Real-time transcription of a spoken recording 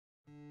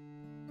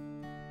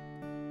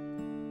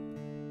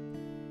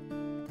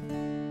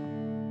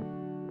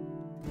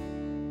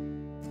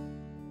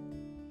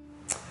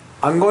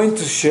I'm going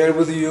to share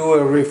with you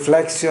a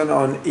reflection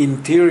on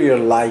interior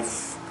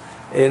life.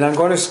 And I'm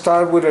going to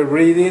start with a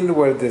reading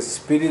where the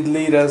Spirit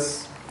leads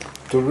us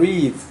to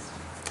read.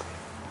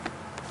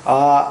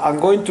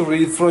 I'm going to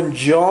read from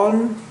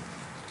John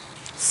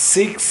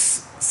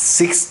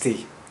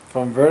 6:60,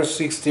 from verse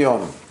 60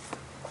 on.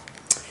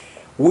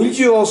 Will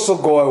you also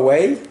go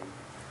away?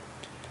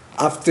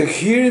 After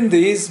hearing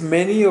this,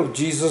 many of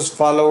Jesus'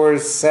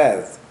 followers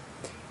said,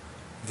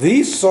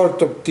 "This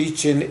sort of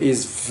teaching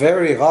is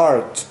very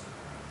hard.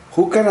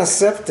 Who can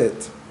accept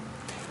it?"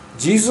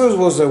 Jesus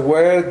was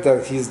aware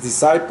that his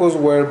disciples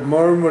were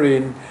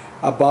murmuring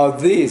about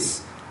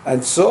this,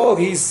 and so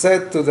he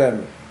said to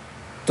them,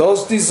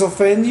 "Does this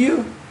offend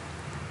you?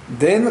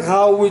 Then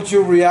how would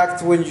you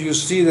react when you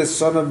see the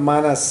Son of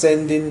Man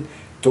ascending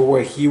to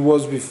where he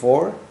was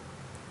before?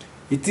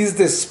 It is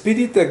the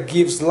Spirit that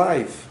gives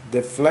life.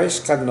 The flesh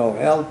cannot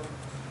help.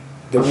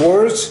 The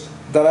words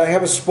that I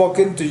have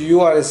spoken to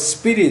you are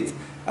spirit,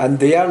 and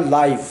they are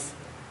life.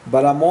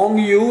 But among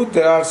you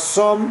there are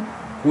some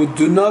who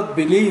do not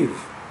believe."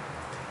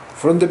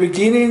 From the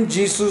beginning,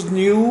 Jesus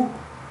knew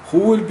who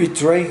will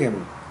betray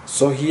him.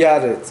 So he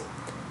added,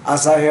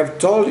 "As I have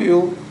told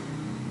you,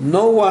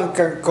 no one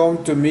can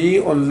come to me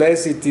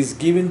unless it is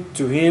given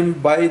to him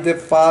by the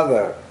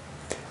Father."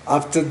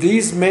 After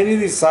this, many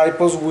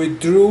disciples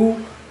withdrew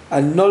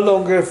and no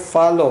longer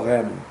followed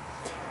him.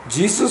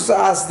 Jesus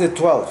asked the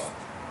 12,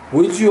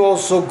 "Will you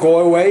also go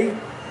away?"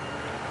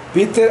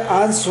 Peter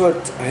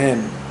answered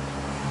him,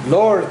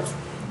 "Lord,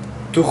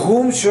 to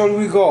whom shall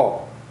we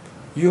go?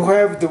 You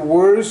have the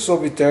words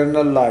of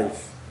eternal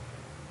life.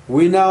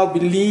 We now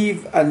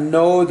believe and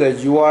know that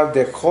you are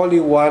the Holy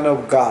One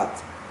of God."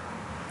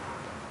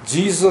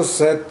 Jesus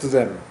said to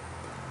them,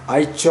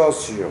 "I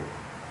chose you,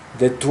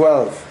 the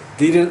 12,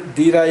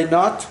 did I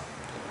not?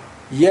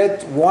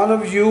 Yet one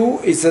of you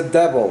is a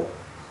devil."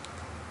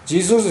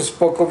 Jesus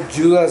spoke of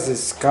Judas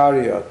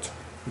Iscariot,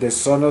 the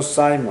son of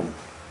Simon.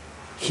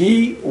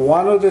 He,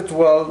 one of the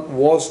 12,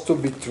 was to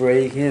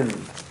betray him.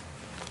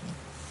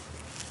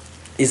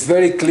 It's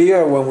very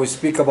clear when we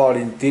speak about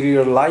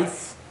interior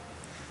life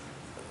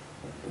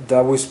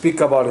that we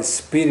speak about a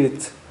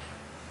spirit,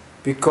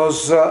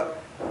 because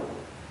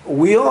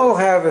we all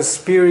have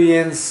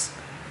experienced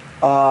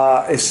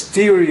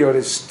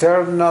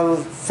external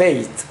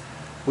faith,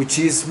 which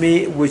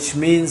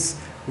means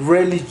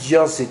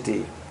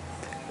religiosity,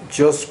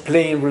 just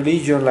plain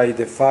religion like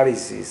the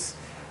Pharisees,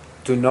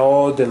 to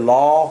know the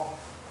law,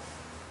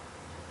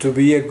 to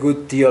be a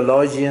good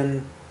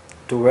theologian,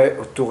 to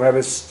have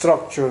a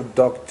structured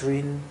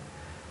doctrine.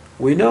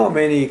 We know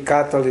many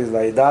Catholics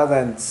like that,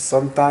 and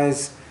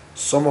sometimes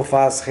some of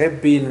us have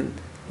been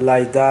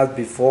like that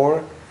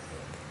before,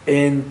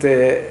 and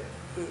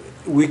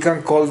we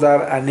can call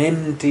that an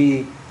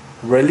empty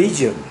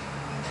religion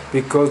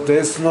because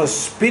there's no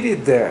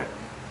spirit there,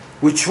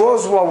 which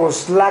was what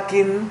was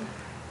lacking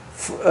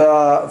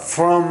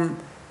from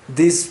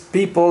these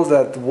people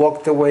that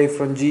walked away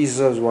from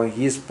Jesus when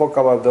he spoke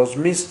about those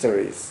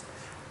mysteries,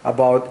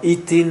 about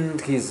eating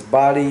his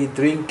body,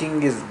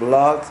 drinking his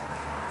blood.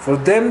 For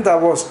them that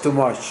was too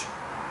much.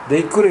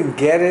 They couldn't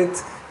get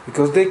it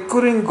because they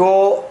couldn't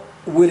go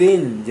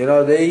within.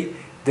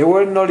 They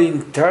were not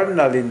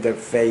internal in their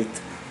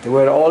faith. They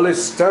were all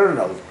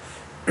external.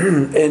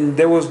 And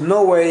there was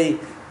no way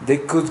they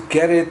could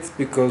get it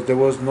because there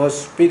was no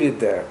spirit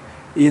there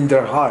in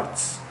their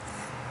hearts.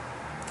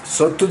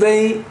 So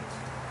today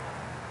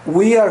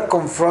we are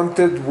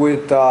confronted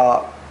with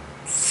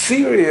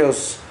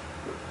serious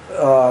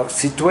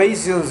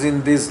situations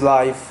in this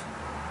life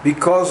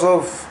because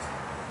of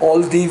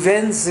all the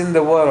events in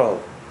the world,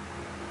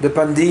 the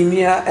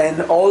pandemic,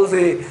 and all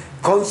the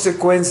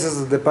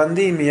consequences of the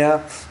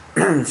pandemic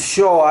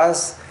show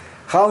us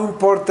how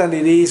important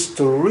it is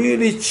to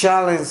really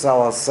challenge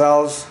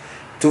ourselves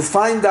to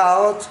find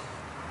out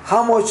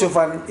how much of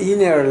an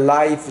inner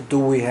life do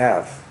we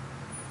have.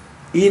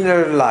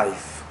 Inner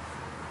life.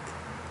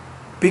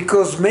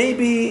 Because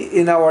maybe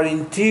in our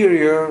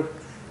interior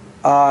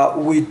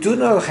we do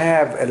not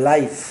have a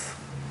life,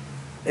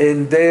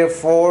 and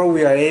therefore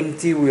we are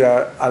empty, we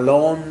are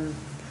alone,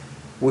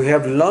 we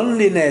have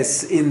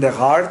loneliness in the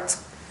heart,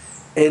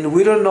 and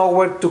we don't know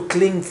where to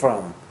cling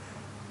from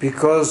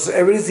because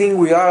everything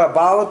we are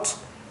about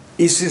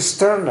is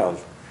external.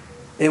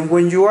 And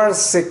when you are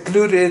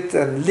secluded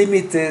and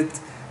limited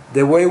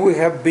the way we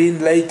have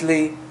been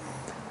lately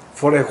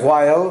for a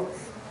while,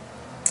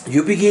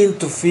 you begin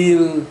to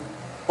feel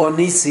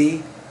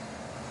uneasy,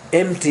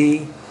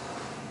 empty,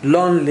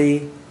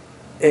 lonely,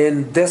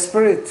 and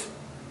desperate.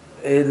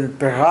 And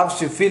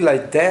perhaps you feel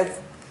like death.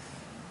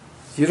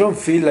 You don't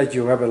feel like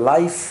you have a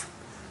life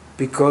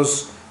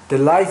because the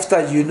life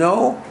that you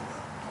know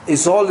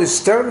is all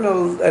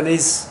external and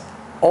is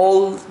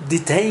all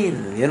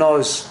detained. It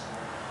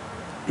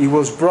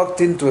was brought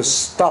into a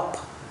stop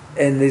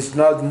and it's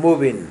not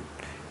moving.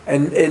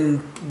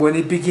 And when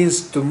it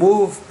begins to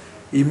move,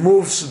 it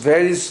moves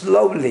very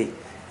slowly.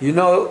 You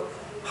know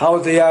how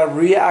they are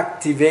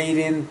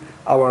reactivating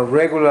our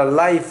regular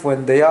life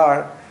when they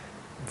are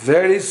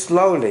very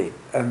slowly.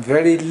 and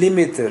very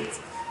limited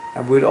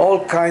and with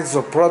all kinds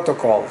of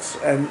protocols.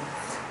 And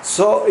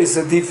so it's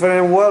a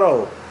different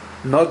world,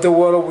 not the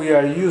world we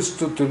are used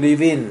to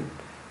live in.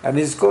 And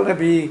it's going to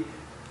be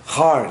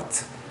hard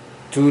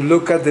to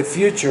look at the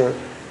future,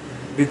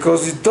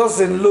 because it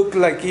doesn't look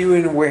like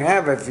even we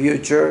have a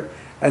future,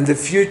 and the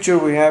future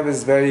we have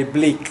is very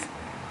bleak.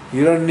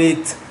 You don't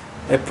need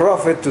a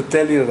prophet to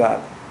tell you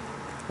that.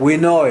 We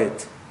know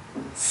it.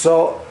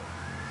 So,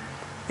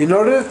 in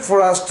order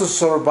for us to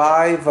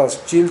survive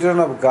as children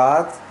of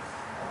God,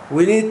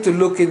 we need to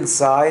look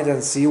inside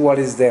and see what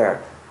is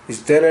there.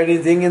 Is there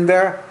anything in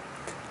there?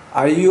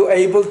 Are you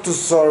able to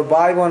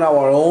survive on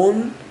our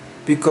own?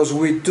 Because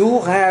we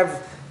do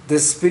have the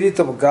Spirit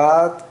of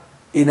God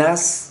in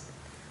us.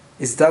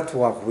 Is that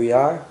what we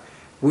are?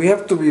 We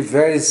have to be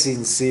very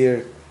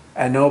sincere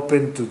and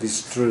open to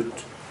this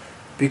truth.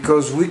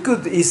 Because we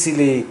could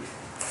easily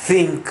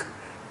think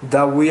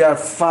that we are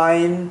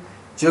fine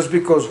just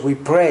because we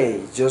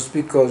pray, just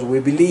because we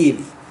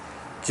believe,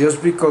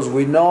 just because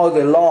we know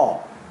the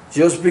law,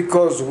 just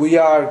because we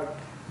are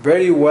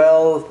very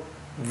well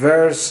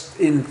versed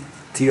in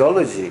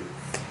theology.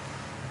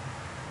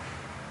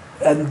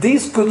 And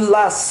this could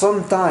last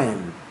some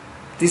time.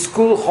 This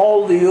could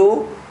hold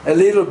you a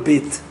little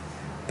bit.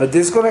 But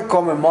there's going to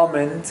come a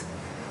moment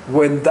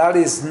when that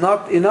is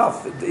not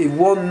enough. It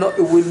will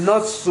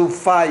not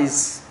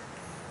suffice.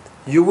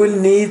 You will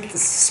need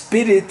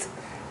spirit.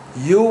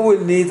 You will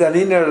need an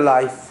inner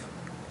life.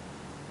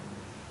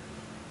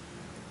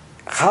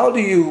 How do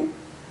you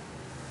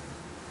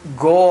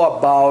go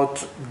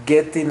about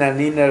getting an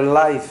inner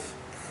life?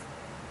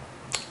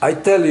 I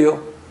tell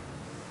you,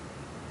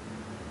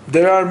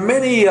 there are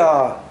many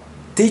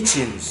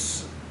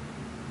teachings,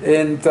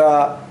 and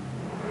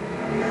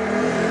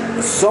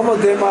some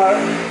of them are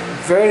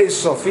very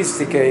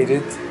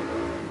sophisticated.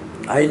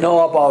 I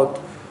know about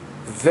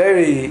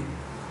very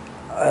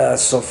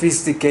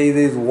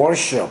sophisticated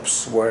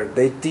workshops where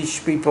they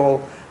teach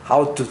people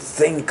how to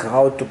think,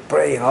 how to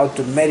pray, how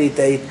to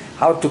meditate,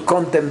 how to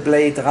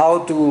contemplate, how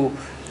to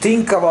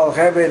think about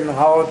heaven,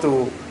 how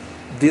to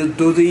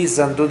do this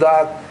and do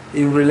that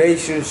in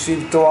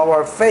relationship to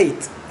our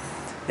faith.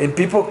 And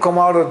people come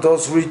out of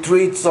those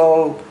retreats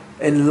all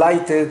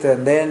enlightened,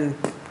 and then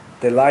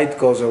the light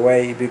goes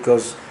away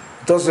because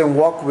it doesn't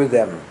walk with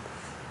them.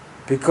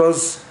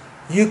 Because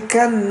you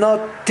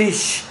cannot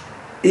teach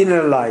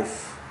inner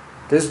life.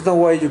 There's no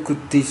way you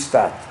could teach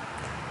that.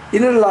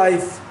 Inner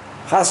life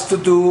has to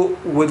do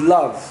with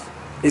love.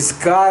 It's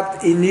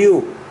God in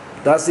you.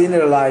 That's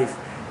inner life.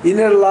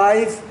 Inner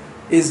life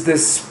is the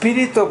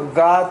Spirit of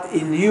God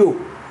in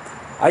you.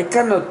 I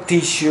cannot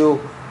teach you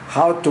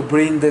how to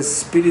bring the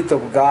Spirit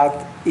of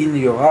God in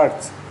your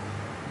heart.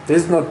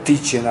 There's no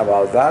teaching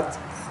about that.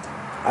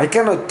 I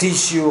cannot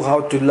teach you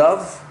how to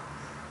love.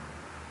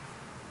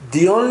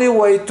 The only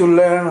way to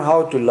learn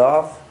how to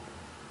love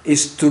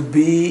is to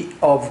be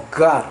of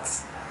God.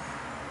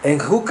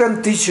 And who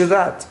can teach you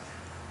that?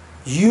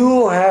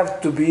 You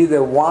have to be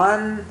the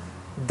one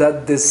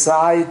that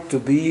decide to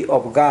be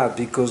of God,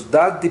 because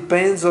that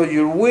depends on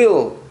your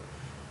will.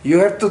 You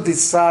have to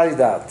decide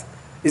that.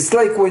 It's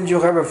like when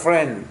you have a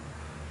friend.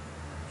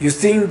 You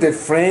think the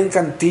friend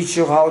can teach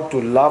you how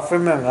to love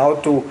him and how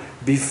to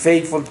be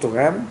faithful to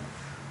him?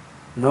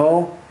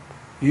 No.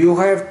 You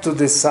have to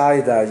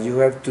decide that. You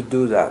have to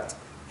do that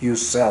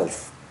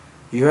yourself.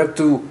 You have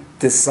to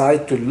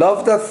decide to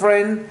love that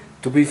friend,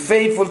 to be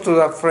faithful to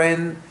that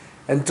friend,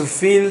 and to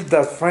feel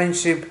that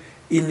friendship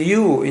in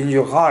you, in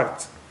your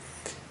heart.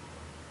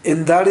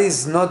 And that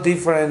is not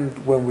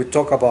different when we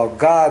talk about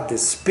God, the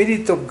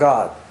Spirit of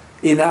God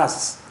in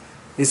us.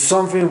 It's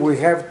something we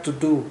have to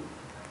do.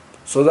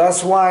 So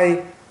that's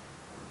why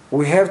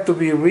we have to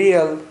be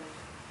real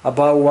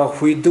about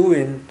what we're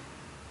doing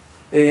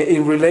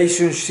in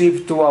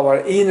relationship to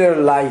our inner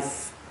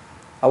life.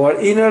 Our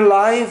inner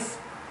life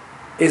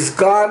is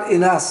God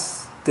in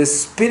us, the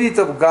Spirit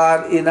of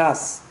God in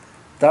us.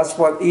 That's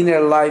what inner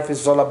life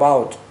is all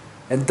about.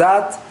 And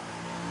that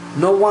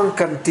no one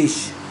can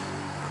teach.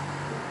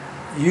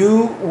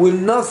 You will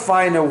not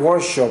find a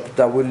workshop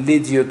that will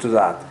lead you to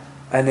that.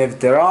 And if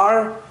there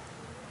are,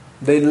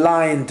 they're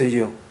lying to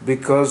you,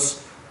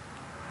 because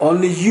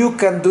only you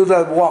can do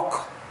that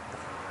walk.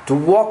 To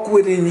walk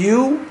within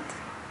you,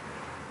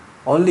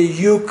 only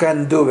you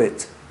can do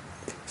it.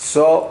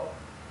 So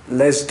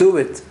let's do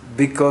it,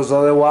 because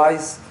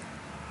otherwise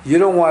you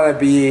don't want to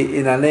be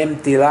in an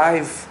empty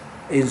life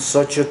in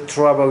such a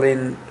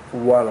troubling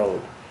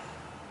world.